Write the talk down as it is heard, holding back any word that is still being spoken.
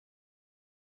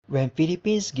When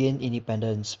Philippines gained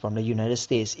independence from the United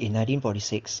States in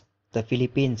 1946, the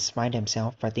Philippines find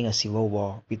themselves fighting a civil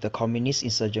war with the communist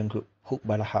insurgent group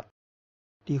Hukbalahap.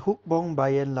 The Hukbong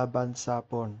Bayan Laban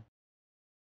Sapon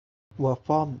were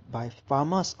formed by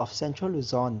farmers of central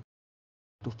Luzon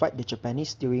to fight the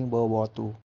Japanese during World War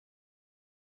II.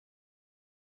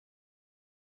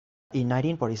 In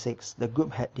 1946, the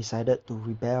group had decided to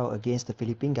rebel against the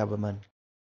Philippine government.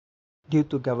 Due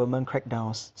to government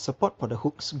crackdowns, support for the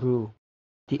Hooks grew.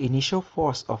 The initial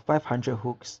force of 500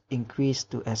 Hooks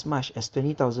increased to as much as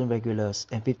 20,000 regulars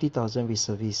and 50,000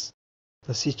 reservists.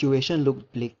 The situation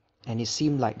looked bleak, and it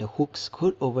seemed like the Hooks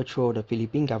could overthrow the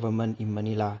Philippine government in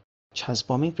Manila,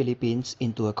 transforming Philippines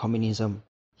into a communism.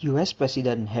 US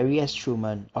President Harry S.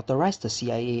 Truman authorized the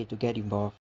CIA to get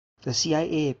involved. The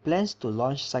CIA plans to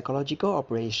launch psychological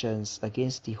operations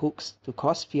against the Hooks to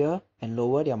cause fear and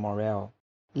lower their morale.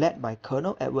 Led by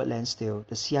Colonel Edward Lansdale,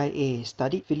 the CIA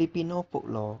studied Filipino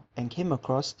folklore and came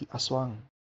across the Aswang.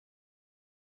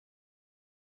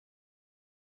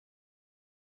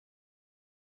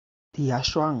 The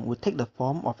Aswang would take the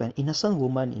form of an innocent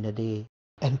woman in the day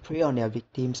and prey on their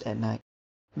victims at night.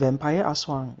 Vampire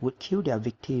Aswang would kill their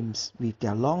victims with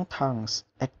their long tongues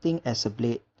acting as a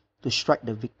blade to strike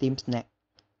the victim's neck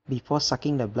before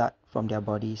sucking the blood from their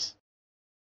bodies.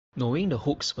 Knowing the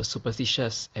Hooks were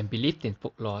superstitious and believed in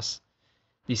folklores,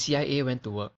 the CIA went to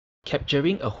work,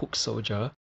 capturing a Hook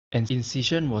soldier. An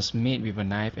incision was made with a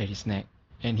knife at his neck,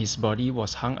 and his body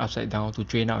was hung upside down to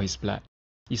drain out his blood.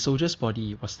 The soldier's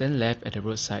body was then left at the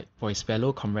roadside for his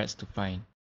fellow comrades to find.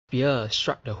 Fear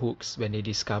struck the Hooks when they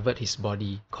discovered his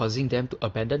body, causing them to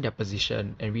abandon their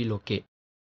position and relocate,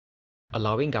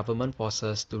 allowing government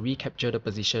forces to recapture the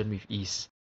position with ease.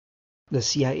 The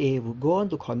CIA would go on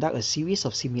to conduct a series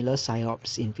of similar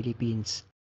PSYOPs in Philippines.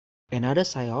 Another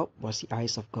PSYOP was the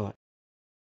Eyes of God.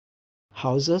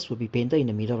 Houses would be painted in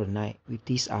the middle of the night with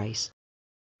these eyes,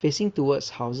 facing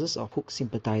towards houses of Hook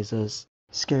sympathizers,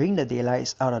 scaring the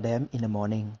daylights out of them in the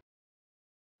morning.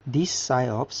 These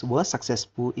PSYOPs were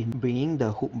successful in bringing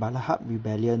the Hukbalahap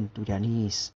rebellion to their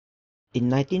knees. In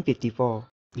 1954,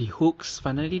 the Hooks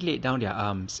finally laid down their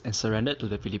arms and surrendered to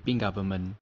the Philippine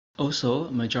government. Also,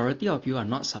 a majority of you are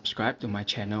not subscribed to my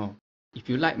channel. If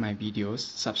you like my videos,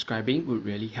 subscribing would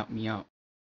really help me out.